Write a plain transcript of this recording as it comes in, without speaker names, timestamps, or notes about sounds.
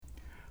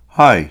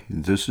Hi,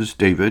 this is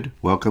David.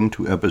 Welcome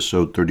to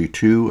episode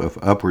 32 of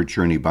Upward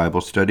Journey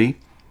Bible Study,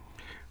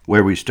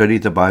 where we study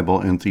the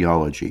Bible and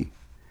theology.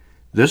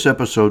 This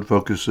episode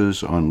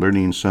focuses on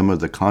learning some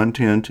of the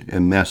content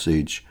and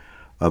message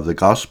of the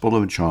Gospel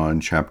of John,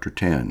 chapter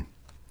 10.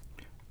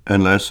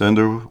 Unless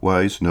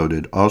otherwise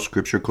noted, all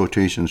scripture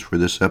quotations for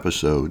this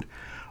episode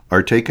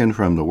are taken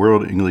from the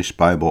World English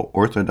Bible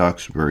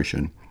Orthodox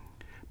Version,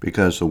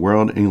 because the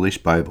World English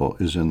Bible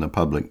is in the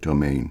public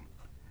domain.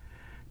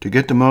 To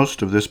get the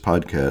most of this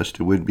podcast,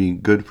 it would be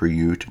good for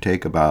you to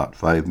take about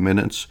 5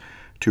 minutes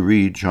to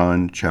read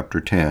John chapter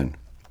 10.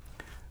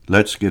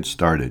 Let's get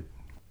started.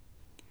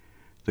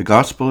 The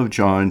Gospel of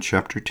John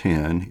chapter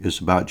 10 is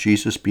about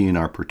Jesus being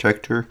our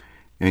protector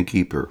and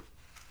keeper.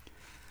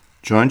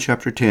 John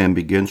chapter 10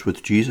 begins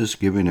with Jesus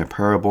giving a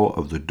parable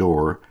of the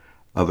door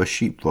of a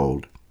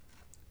sheepfold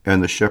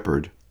and the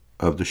shepherd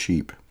of the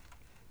sheep.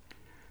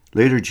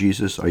 Later,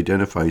 Jesus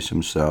identifies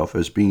himself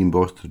as being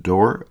both the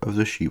door of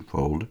the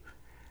sheepfold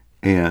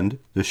and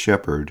the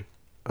shepherd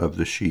of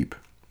the sheep.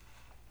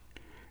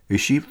 A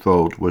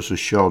sheepfold was a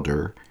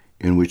shelter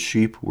in which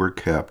sheep were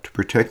kept to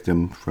protect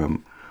them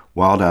from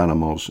wild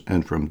animals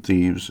and from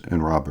thieves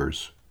and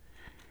robbers.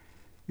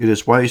 It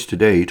is wise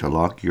today to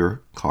lock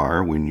your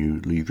car when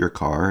you leave your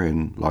car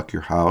and lock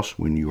your house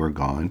when you are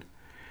gone.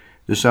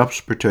 This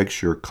helps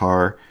protect your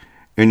car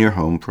and your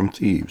home from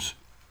thieves.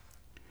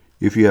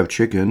 If you have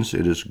chickens,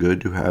 it is good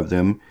to have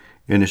them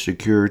in a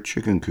secure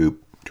chicken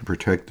coop to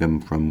protect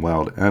them from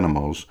wild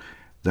animals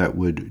that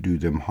would do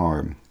them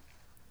harm.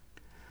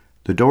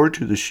 The door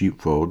to the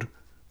sheepfold,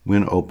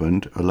 when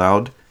opened,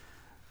 allowed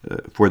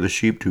for the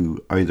sheep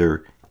to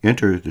either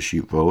enter the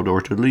sheepfold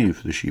or to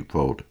leave the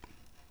sheepfold.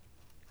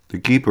 The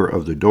keeper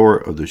of the door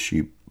of the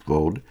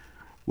sheepfold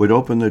would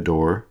open the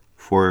door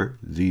for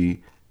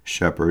the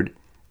shepherd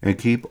and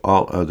keep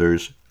all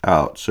others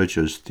out, such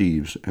as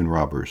thieves and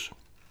robbers.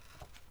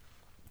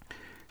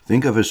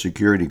 Think of a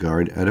security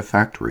guard at a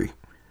factory,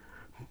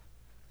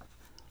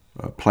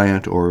 a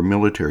plant, or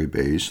military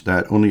base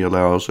that only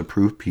allows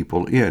approved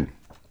people in.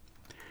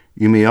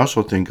 You may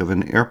also think of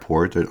an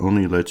airport that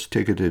only lets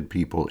ticketed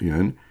people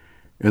in,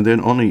 and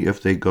then only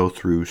if they go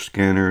through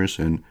scanners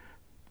and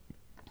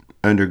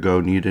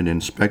undergo needed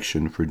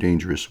inspection for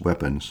dangerous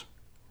weapons.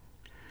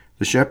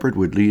 The shepherd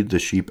would lead the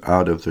sheep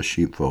out of the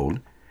sheepfold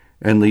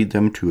and lead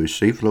them to a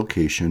safe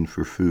location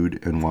for food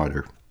and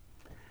water.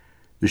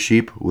 The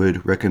sheep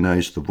would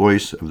recognize the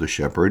voice of the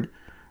shepherd,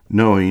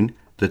 knowing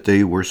that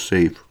they were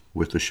safe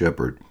with the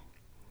shepherd.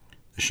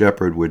 The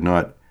shepherd would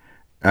not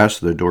ask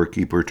the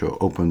doorkeeper to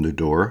open the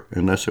door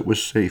unless it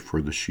was safe for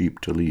the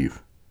sheep to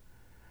leave.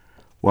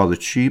 While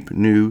the sheep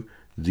knew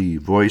the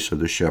voice of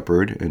the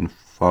shepherd and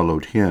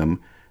followed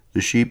him,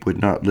 the sheep would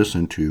not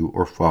listen to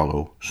or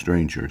follow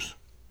strangers.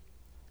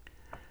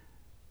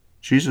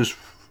 Jesus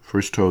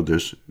first told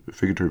this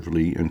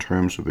figuratively in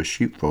terms of a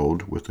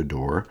sheepfold with a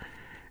door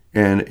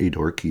and a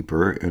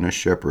doorkeeper and a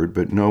shepherd,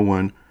 but no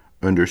one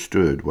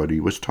understood what he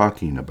was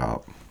talking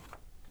about.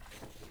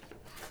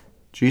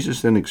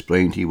 Jesus then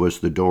explained he was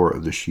the door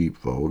of the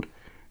sheepfold,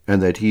 and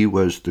that he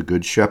was the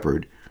good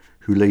shepherd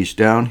who lays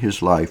down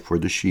his life for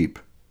the sheep.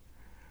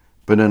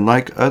 But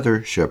unlike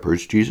other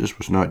shepherds, Jesus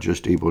was not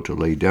just able to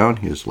lay down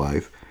his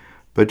life,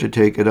 but to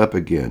take it up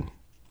again.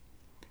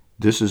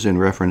 This is in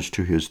reference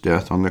to his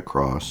death on the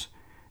cross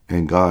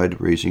and God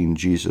raising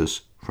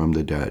Jesus from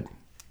the dead.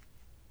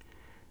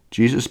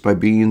 Jesus, by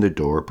being the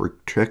door,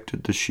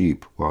 protected the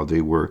sheep while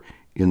they were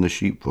in the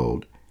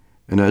sheepfold,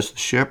 and as the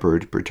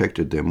shepherd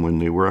protected them when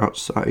they were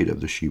outside of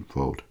the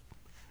sheepfold.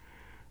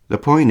 The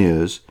point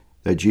is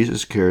that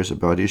Jesus cares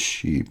about his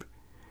sheep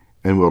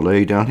and will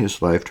lay down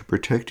his life to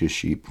protect his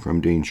sheep from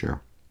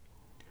danger.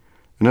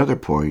 Another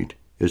point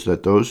is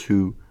that those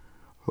who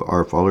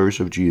are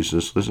followers of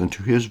Jesus listen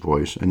to his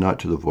voice and not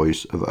to the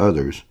voice of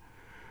others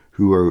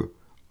who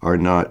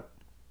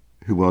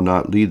will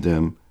not lead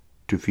them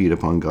to feed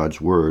upon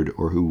God's word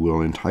or who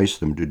will entice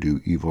them to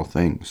do evil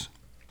things.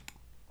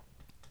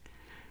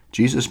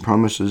 Jesus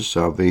promises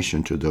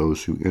salvation to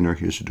those who enter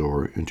his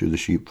door into the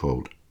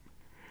sheepfold.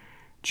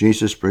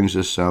 Jesus brings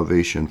us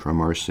salvation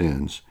from our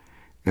sins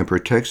and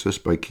protects us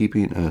by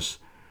keeping us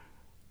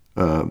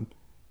and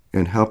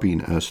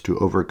helping us to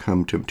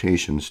overcome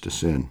temptations to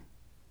sin.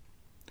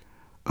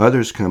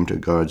 Others come to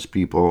God's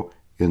people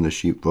in the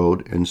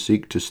sheepfold and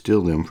seek to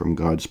steal them from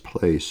God's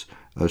place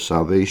of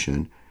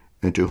salvation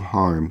and to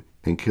harm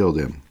and kill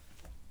them.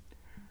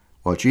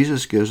 While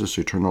Jesus gives us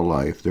eternal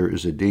life, there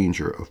is a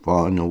danger of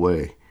falling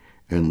away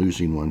and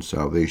losing one's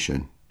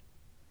salvation.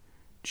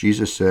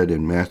 Jesus said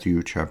in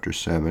Matthew chapter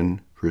 7,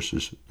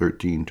 verses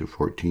 13 to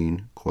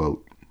 14,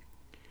 quote,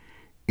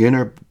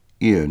 "Enter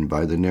in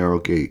by the narrow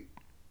gate,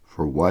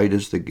 for wide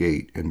is the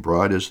gate and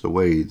broad is the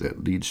way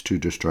that leads to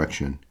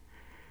destruction,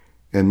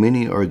 and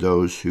many are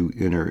those who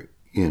enter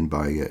in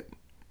by it.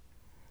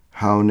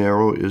 How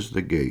narrow is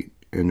the gate,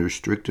 and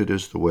restricted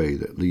is the way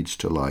that leads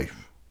to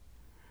life.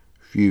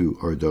 Few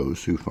are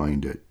those who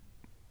find it."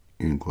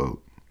 End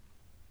quote.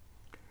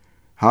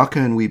 How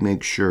can we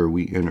make sure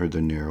we enter the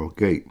narrow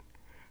gate?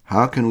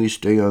 How can we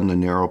stay on the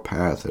narrow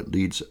path that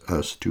leads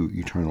us to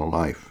eternal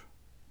life?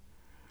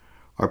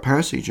 Our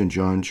passage in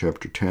John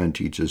chapter 10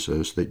 teaches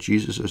us that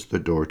Jesus is the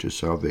door to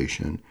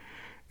salvation,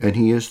 and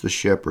he is the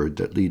shepherd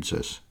that leads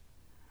us.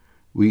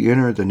 We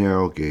enter the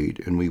narrow gate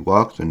and we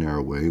walk the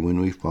narrow way when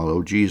we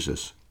follow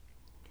Jesus.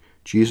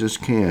 Jesus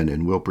can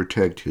and will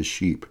protect his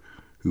sheep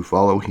who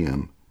follow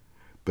him,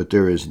 but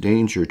there is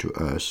danger to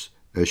us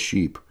as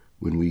sheep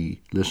when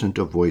we listen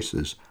to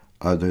voices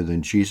other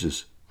than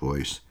Jesus'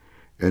 voice,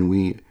 and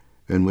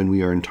when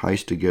we are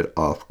enticed to get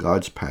off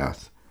God's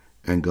path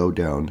and go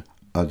down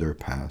other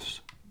paths.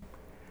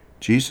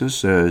 Jesus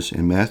says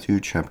in Matthew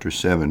chapter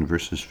 7,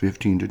 verses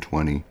 15 to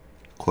 20,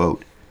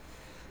 quote,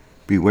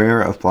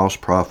 "Beware of false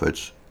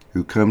prophets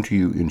who come to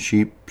you in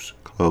sheep's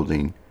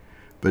clothing,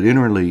 but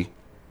inwardly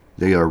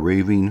they are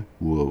ravening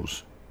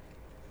wolves.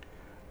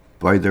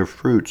 By their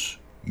fruits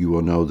you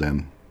will know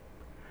them.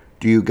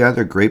 Do you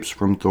gather grapes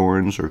from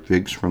thorns or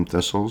figs from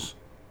thistles?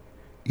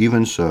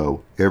 Even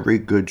so, every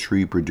good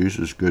tree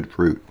produces good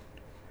fruit.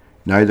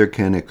 Neither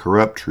can a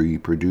corrupt tree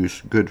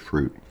produce good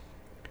fruit.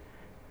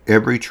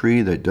 Every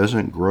tree that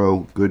doesn't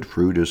grow good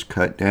fruit is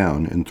cut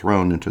down and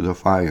thrown into the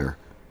fire.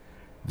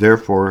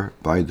 Therefore,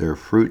 by their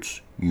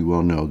fruits you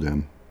will know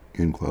them."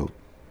 End quote.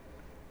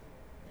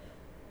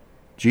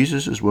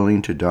 Jesus is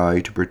willing to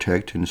die to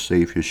protect and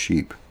save his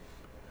sheep.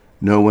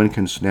 No one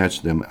can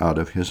snatch them out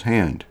of his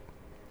hand.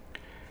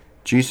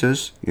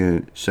 Jesus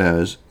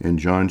says in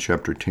John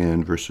chapter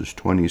 10, verses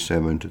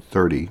 27 to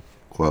 30,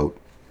 quote,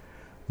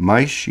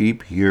 "My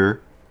sheep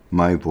hear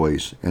my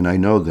voice, and I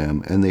know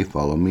them, and they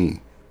follow me.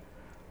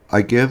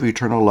 I give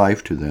eternal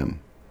life to them.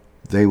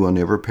 They will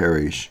never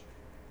perish,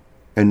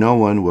 and no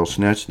one will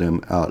snatch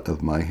them out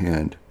of my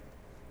hand.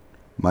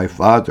 My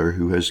Father,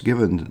 who has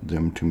given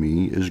them to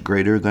me, is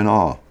greater than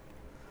all.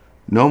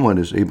 No one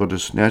is able to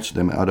snatch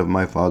them out of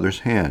my Father's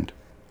hand.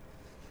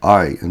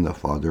 I and the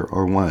Father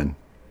are one."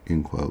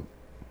 End quote.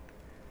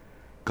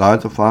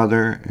 God the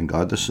Father and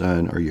God the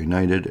Son are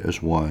united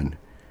as one,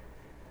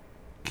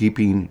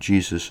 keeping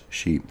Jesus'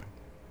 sheep.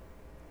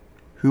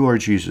 Who are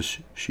Jesus'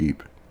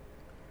 sheep?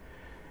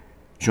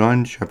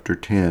 John chapter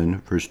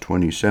 10, verse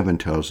 27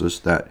 tells us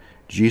that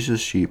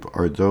Jesus' sheep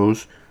are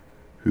those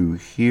who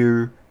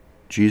hear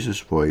Jesus'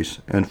 voice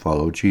and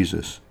follow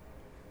Jesus.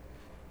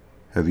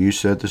 Have you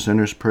said the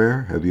sinner's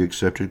prayer? Have you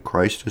accepted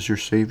Christ as your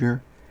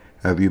Savior?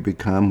 Have you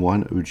become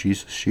one of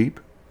Jesus' sheep?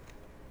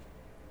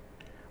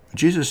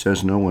 Jesus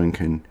says no one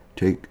can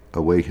take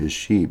away his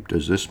sheep.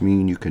 Does this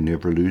mean you can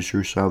never lose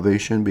your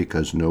salvation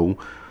because no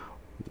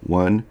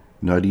one,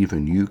 not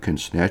even you, can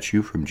snatch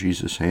you from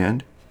Jesus'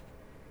 hand?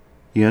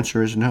 The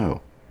answer is no.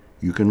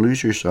 You can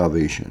lose your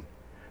salvation,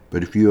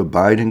 but if you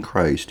abide in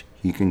Christ,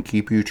 he can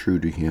keep you true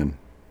to him.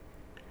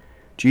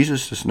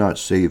 Jesus does not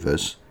save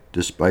us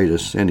despite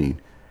us sinning,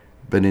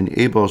 but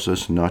enables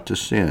us not to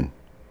sin.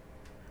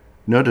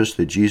 Notice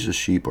that Jesus'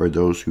 sheep are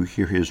those who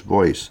hear his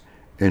voice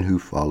and who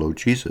follow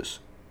Jesus.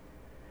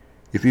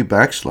 If you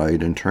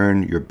backslide and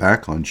turn your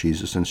back on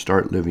Jesus and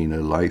start living a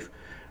life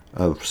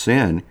of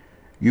sin,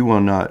 you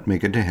will not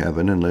make it to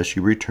heaven unless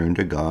you return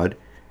to God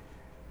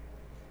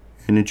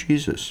and to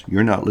Jesus.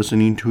 You're not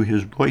listening to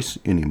his voice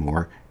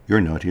anymore.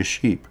 You're not his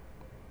sheep.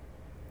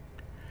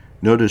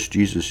 Notice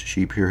Jesus'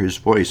 sheep hear his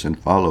voice and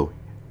follow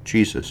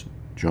Jesus.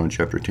 John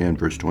chapter 10,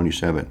 verse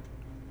 27.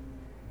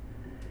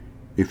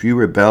 If you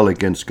rebel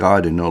against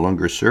God and no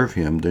longer serve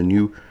him, then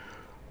you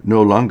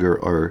no longer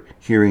are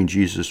hearing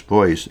Jesus'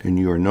 voice and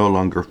you are no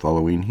longer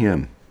following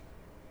him.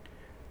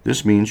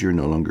 This means you're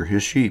no longer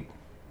his sheep.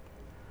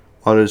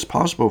 While it is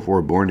possible for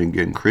a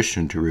born-again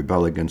Christian to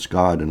rebel against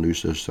God and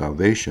lose their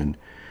salvation,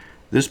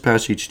 this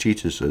passage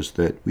teaches us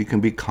that we can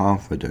be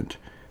confident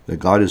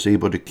that God is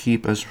able to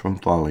keep us from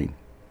falling.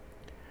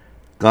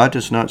 God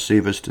does not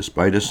save us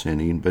despite us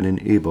sinning, but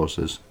enables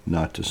us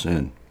not to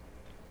sin.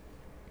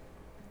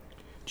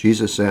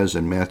 Jesus says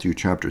in Matthew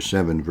chapter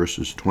 7,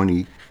 verses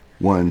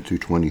 21 through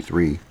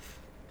 23,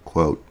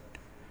 quote,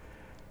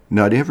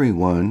 "Not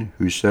everyone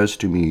who says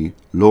to me,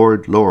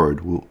 'Lord,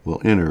 Lord,'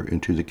 will enter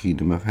into the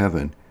kingdom of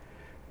heaven,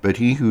 but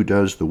he who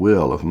does the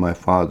will of my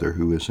Father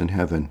who is in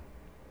heaven.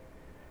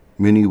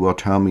 Many will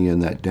tell me in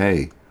that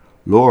day,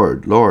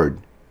 'Lord, Lord,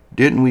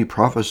 didn't we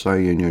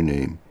prophesy in your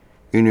name?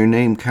 In your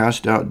name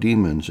cast out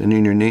demons, and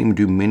in your name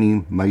do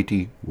many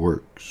mighty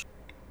works?'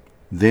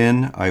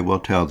 Then I will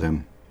tell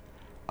them,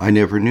 'I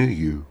never knew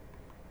you.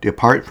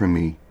 Depart from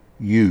me,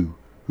 you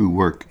who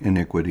work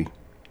iniquity.'"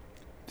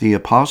 The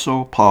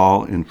Apostle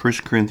Paul in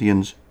 1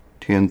 Corinthians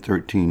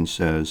 10:13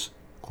 says,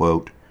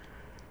 quote,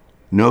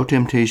 "No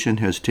temptation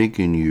has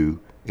taken you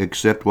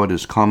except what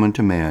is common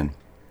to man.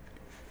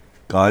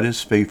 God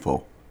is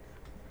faithful,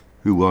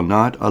 who will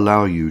not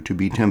allow you to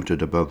be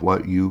tempted above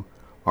what you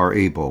are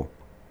able,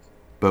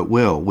 but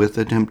will, with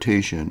the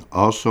temptation,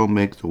 also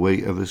make the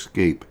way of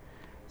escape,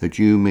 that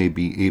you may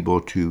be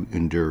able to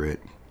endure it."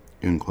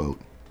 End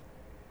quote.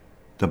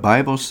 The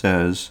Bible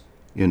says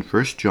in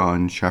 1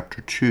 John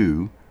chapter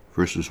 2,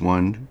 verses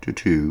 1 to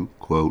 2,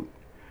 quote,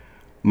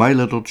 "My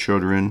little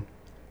children,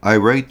 I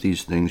write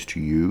these things to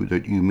you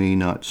that you may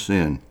not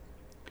sin.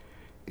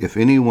 If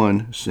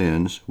anyone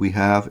sins, we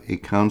have a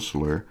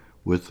counselor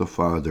with the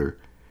Father,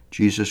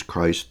 Jesus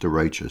Christ the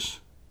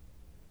righteous."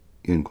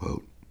 End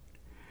quote.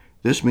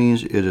 This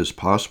means it is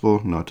possible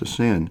not to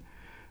sin,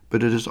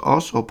 but it is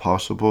also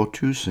possible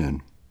to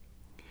sin.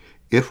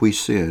 If we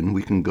sin,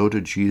 we can go to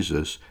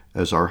Jesus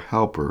as our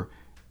helper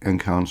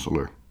and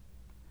counselor.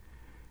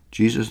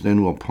 Jesus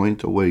then will point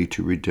the way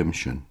to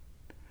redemption.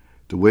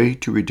 The way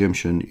to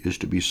redemption is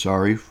to be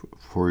sorry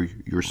for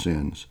your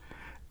sins,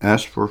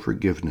 ask for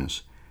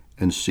forgiveness,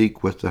 and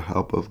seek with the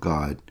help of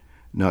God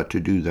not to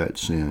do that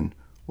sin,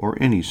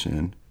 or any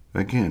sin,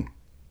 again.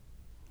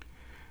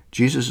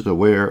 Jesus is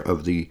aware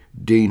of the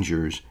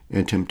dangers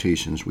and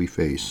temptations we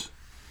face.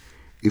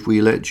 If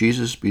we let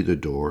Jesus be the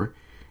door,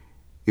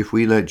 if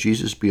we let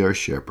Jesus be our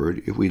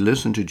shepherd, if we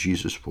listen to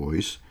Jesus'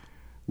 voice,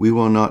 we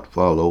will not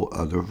follow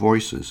other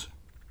voices.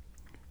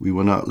 We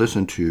will not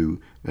listen to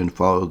and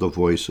follow the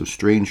voice of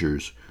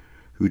strangers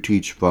who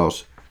teach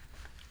false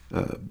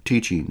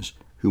teachings,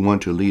 who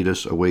want to lead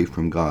us away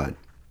from God.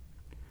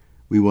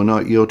 We will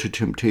not yield to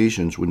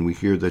temptations when we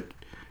hear the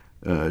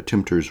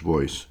tempter's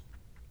voice.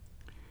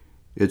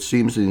 It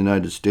seems in the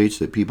United States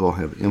that people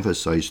have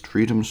emphasized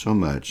freedom so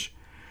much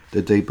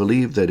that they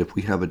believe that if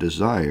we have a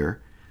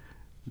desire,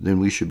 then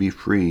we should be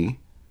free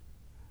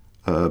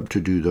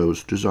to do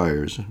those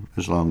desires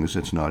as long as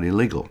it's not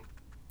illegal.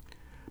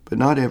 But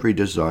not every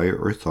desire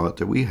or thought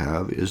that we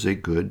have is a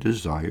good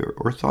desire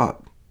or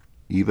thought,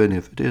 even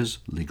if it is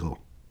legal.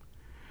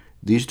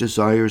 These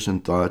desires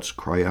and thoughts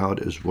cry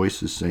out as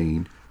voices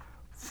saying,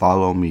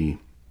 "Follow me."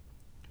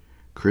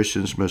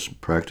 Christians must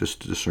practice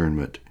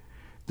discernment.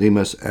 They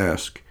must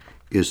ask,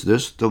 is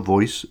this the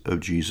voice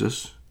of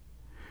Jesus?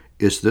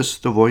 Is this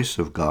the voice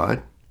of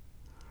God?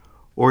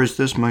 Or is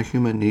this my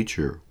human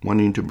nature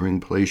wanting to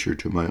bring pleasure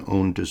to my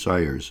own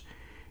desires,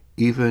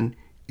 even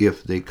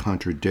if they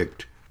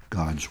contradict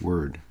God's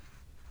word?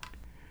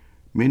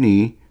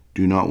 Many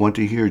do not want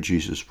to hear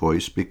Jesus'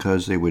 voice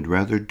because they would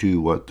rather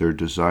do what their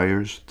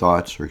desires,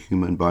 thoughts, or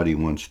human body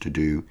wants to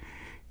do,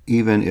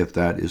 even if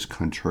that is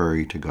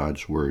contrary to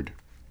God's word.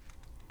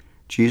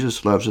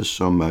 Jesus loves us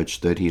so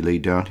much that he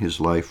laid down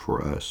his life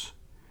for us.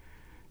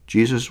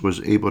 Jesus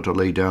was able to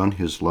lay down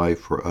his life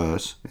for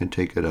us and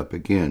take it up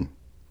again.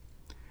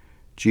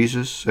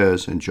 Jesus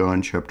says in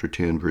John chapter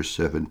 10, verse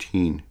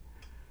 17,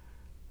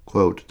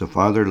 quote, "The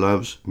Father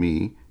loves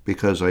me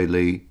because I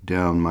lay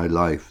down my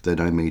life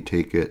that I may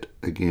take it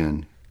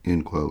again,"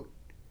 end quote.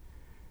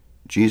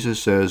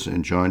 Jesus says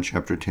in John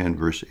chapter 10,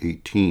 verse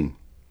 18,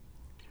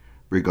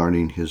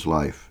 regarding his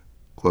life,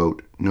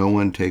 quote, "No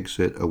one takes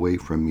it away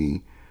from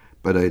me,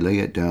 but I lay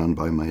it down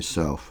by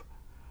myself.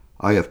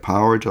 I have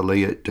power to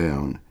lay it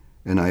down,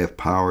 and I have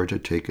power to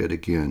take it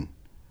again.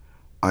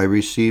 I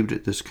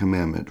received this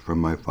commandment from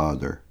my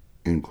Father,"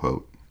 end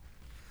quote.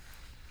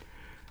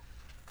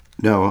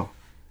 Now,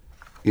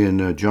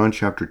 in John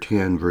chapter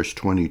 10, verse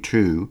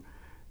 22,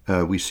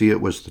 we see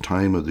it was the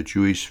time of the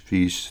Jewish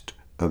feast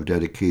of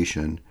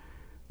dedication,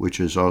 which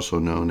is also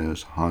known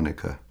as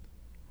Hanukkah.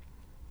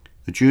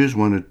 The Jews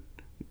wanted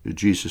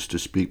Jesus to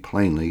speak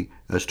plainly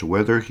as to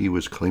whether he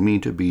was claiming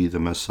to be the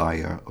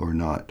Messiah or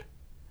not.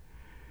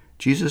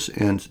 Jesus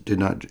did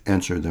not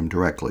answer them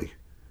directly,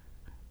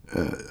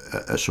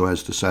 so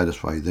as to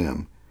satisfy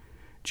them.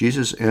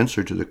 Jesus'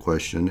 answer to the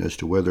question as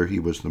to whether he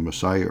was the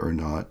Messiah or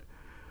not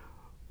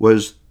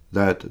was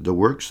that the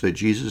works that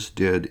Jesus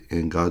did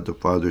in God the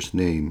Father's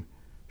name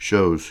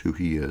shows who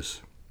he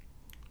is.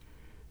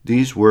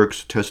 These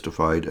works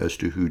testified as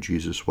to who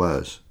Jesus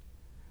was.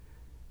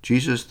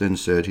 Jesus then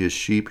said, "His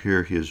sheep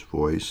hear his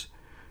voice,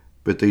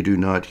 but these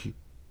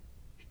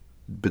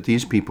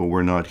people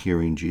were not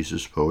hearing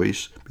Jesus'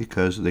 voice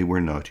because they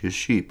were not his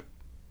sheep."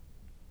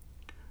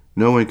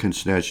 No one can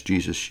snatch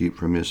Jesus' sheep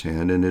from his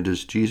hand, and it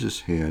is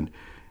Jesus' hand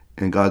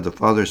and God the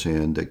Father's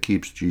hand that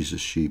keeps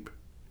Jesus' sheep.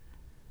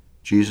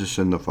 Jesus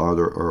and the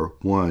Father are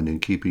one in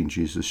keeping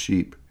Jesus'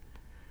 sheep.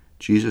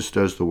 Jesus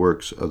does the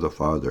works of the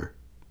Father.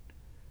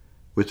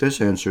 With this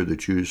answer, the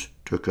Jews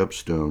took up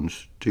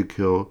stones to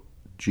kill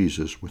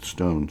Jesus with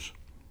stones.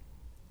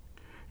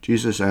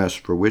 Jesus asked,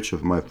 "For which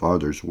of my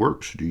Father's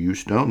works do you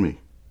stone me?"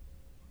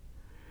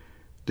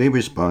 They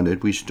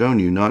responded, "We stone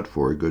you not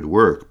for a good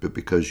work, but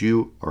because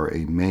you are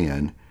a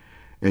man,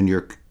 and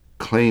you're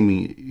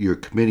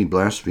committing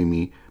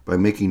blasphemy by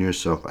making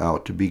yourself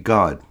out to be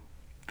God."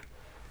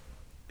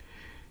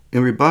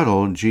 In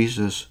rebuttal,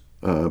 Jesus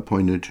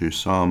pointed to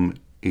Psalm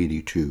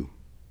 82.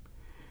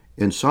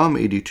 In Psalm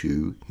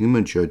 82,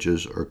 human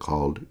judges are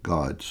called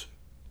gods.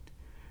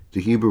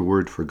 The Hebrew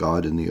word for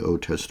God in the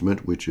Old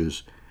Testament, which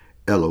is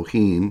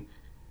Elohim,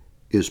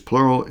 is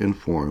plural in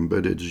form,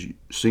 but it is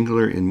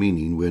singular in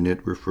meaning when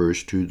it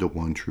refers to the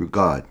one true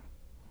God.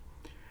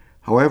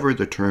 However,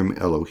 the term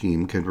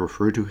Elohim can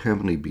refer to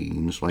heavenly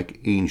beings like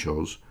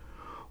angels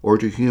or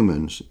to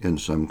humans in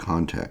some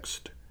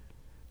context.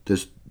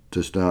 This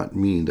does not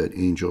mean that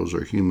angels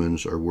or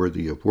humans are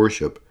worthy of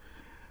worship,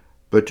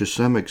 but to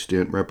some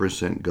extent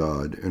represent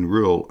God and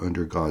rule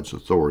under God's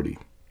authority.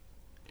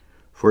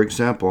 For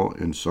example,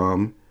 in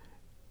Psalm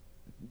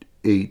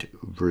 8,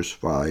 verse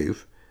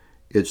 5,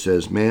 it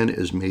says man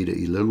is made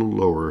a little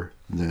lower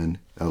than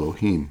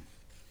Elohim.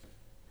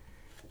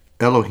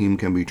 Elohim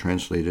can be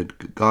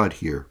translated God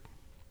here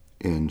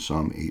in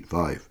Psalm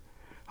 8:5.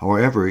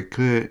 However, it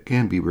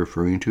can be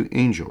referring to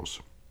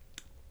angels.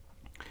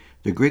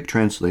 The Greek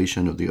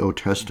translation of the Old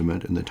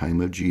Testament in the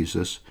time of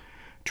Jesus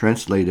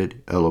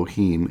translated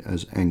Elohim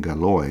as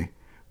angeloi,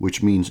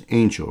 which means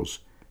angels,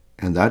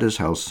 and that is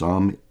how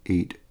Psalm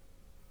 8,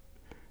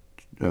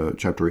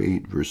 chapter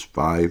 8, verse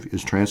 5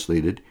 is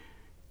translated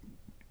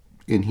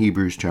in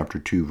Hebrews chapter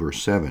 2,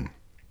 verse 7.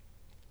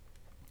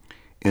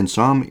 In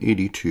Psalm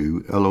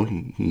 82,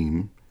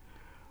 Elohim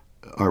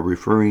are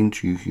referring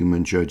to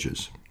human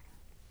judges.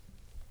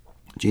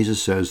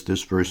 Jesus says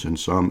this verse in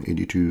Psalm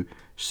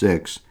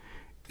 82:6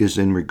 is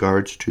in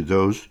regards to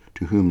those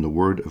to whom the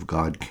word of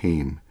God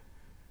came.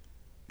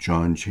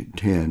 John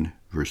 10,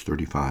 verse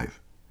 35.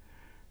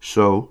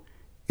 So,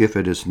 if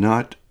it is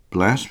not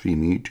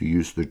blasphemy to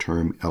use the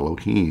term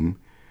Elohim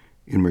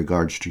in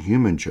regards to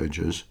human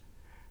judges,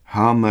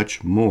 how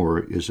much more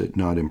is it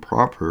not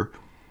improper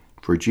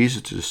for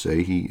Jesus to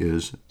say he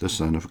is the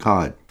Son of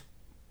God?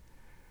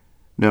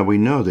 Now we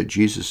know that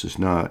Jesus is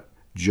not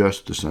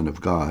just the Son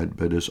of God,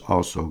 but is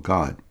also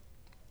God.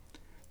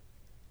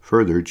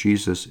 Further,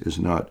 Jesus is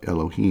not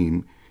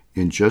Elohim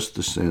in just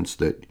the sense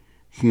that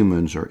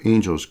humans or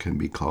angels can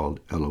be called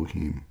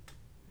Elohim.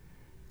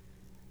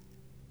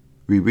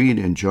 We read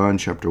in John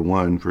chapter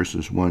 1,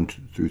 verses 1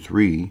 through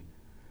 3,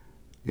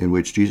 in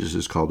which Jesus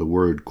is called the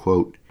Word,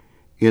 quote,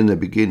 "In the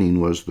beginning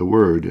was the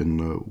Word, and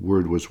the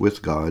Word was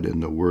with God,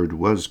 and the Word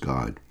was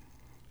God.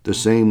 The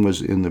same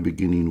was in the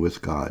beginning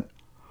with God.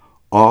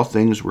 All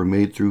things were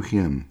made through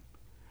him.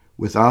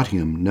 Without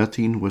him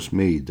nothing was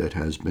made that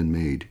has been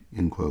made."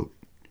 End quote.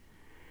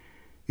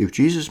 If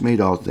Jesus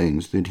made all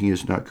things, then he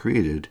is not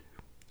created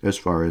as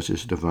far as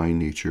his divine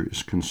nature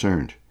is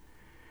concerned.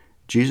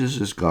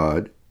 Jesus is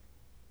God,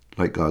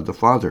 like God the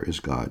Father is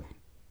God.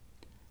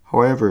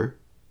 However,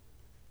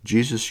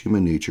 Jesus'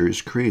 human nature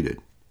is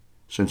created.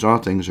 Since all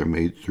things are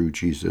made through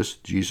Jesus,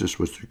 Jesus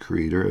was the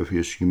creator of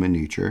his human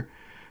nature,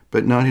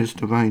 but not his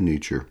divine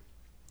nature,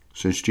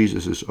 since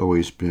Jesus has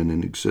always been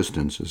in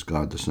existence as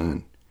God the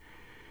Son.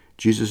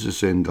 Jesus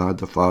is in God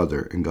the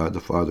Father, and God the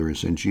Father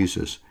is in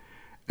Jesus,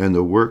 and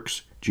the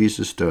works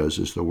Jesus does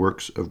is the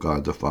works of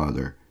God the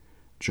Father.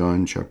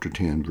 John chapter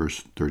 10,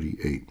 verse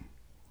 38.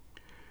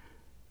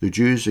 The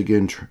Jews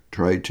again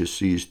tried to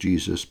seize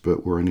Jesus,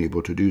 but were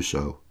unable to do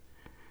so.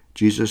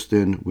 Jesus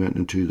then went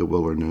into the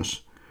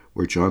wilderness,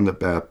 where John the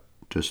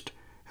Baptist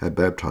had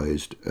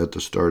baptized at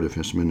the start of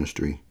his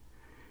ministry.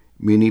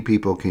 Many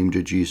people came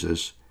to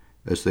Jesus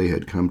as they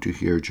had come to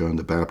hear John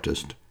the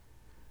Baptist.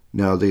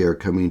 Now they are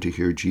coming to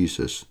hear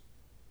Jesus.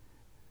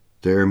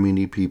 There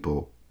many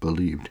people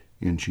believed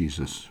in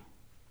Jesus.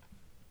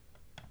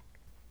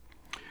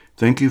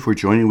 Thank you for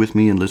joining with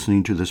me and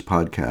listening to this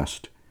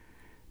podcast.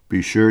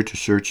 Be sure to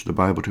search the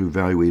Bible to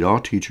evaluate all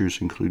teachers,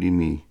 including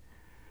me.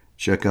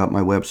 Check out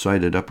my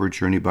website at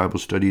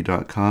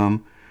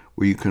upwardjourneybiblestudy.com,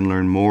 where you can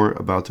learn more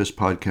about this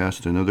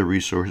podcast and other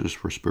resources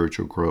for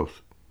spiritual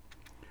growth.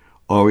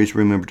 Always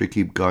remember to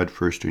keep God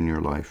first in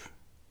your life.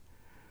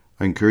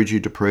 I encourage you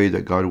to pray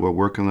that God will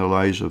work in the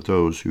lives of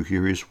those who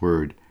hear his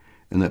word,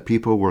 and that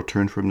people will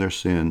turn from their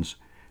sins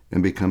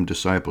and become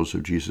disciples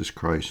of Jesus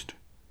Christ.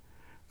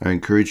 I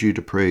encourage you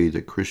to pray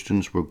that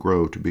Christians will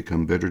grow to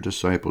become better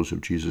disciples of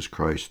Jesus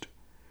Christ.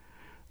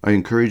 I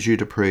encourage you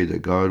to pray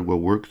that God will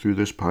work through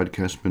this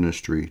podcast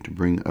ministry to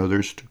bring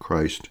others to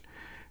Christ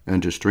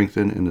and to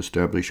strengthen and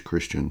establish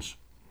Christians.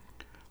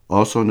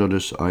 Also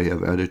notice I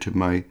have added to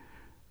the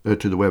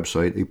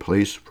website a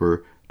place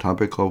for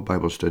topical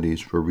Bible studies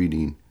for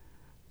reading.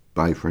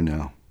 Bye for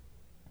now.